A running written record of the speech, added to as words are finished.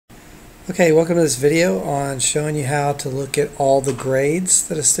Okay, welcome to this video on showing you how to look at all the grades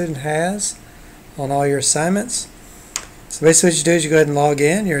that a student has on all your assignments. So basically what you do is you go ahead and log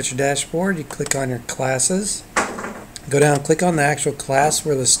in. You're at your dashboard, you click on your classes, go down, click on the actual class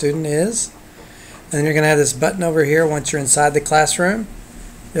where the student is, and then you're going to have this button over here. Once you're inside the classroom,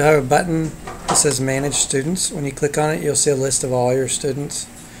 you'll have a button that says Manage Students. When you click on it, you'll see a list of all your students,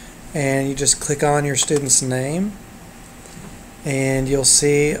 and you just click on your student's name and you'll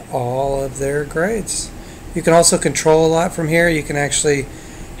see all of their grades. You can also control a lot from here. You can actually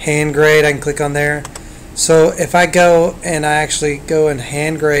hand grade. I can click on there. So if I go and I actually go and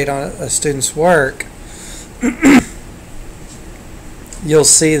hand grade on a student's work, you'll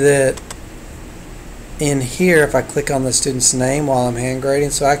see that in here, if I click on the student's name while I'm hand grading,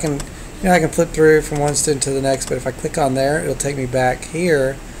 so I can flip through from one student to the next, but if I click on there, it'll take me back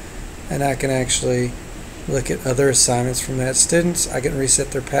here and I can actually look at other assignments from that student. I can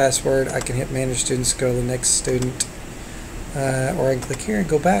reset their password. I can hit Manage Students, go to the next student, or I can click here and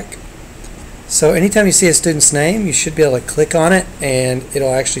go back. So anytime you see a student's name, you should be able to click on it and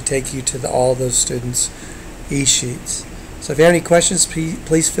it'll actually take you to all those students' eSheets. So if you have any questions,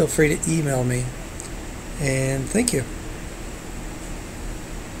 please feel free to email me. And thank you.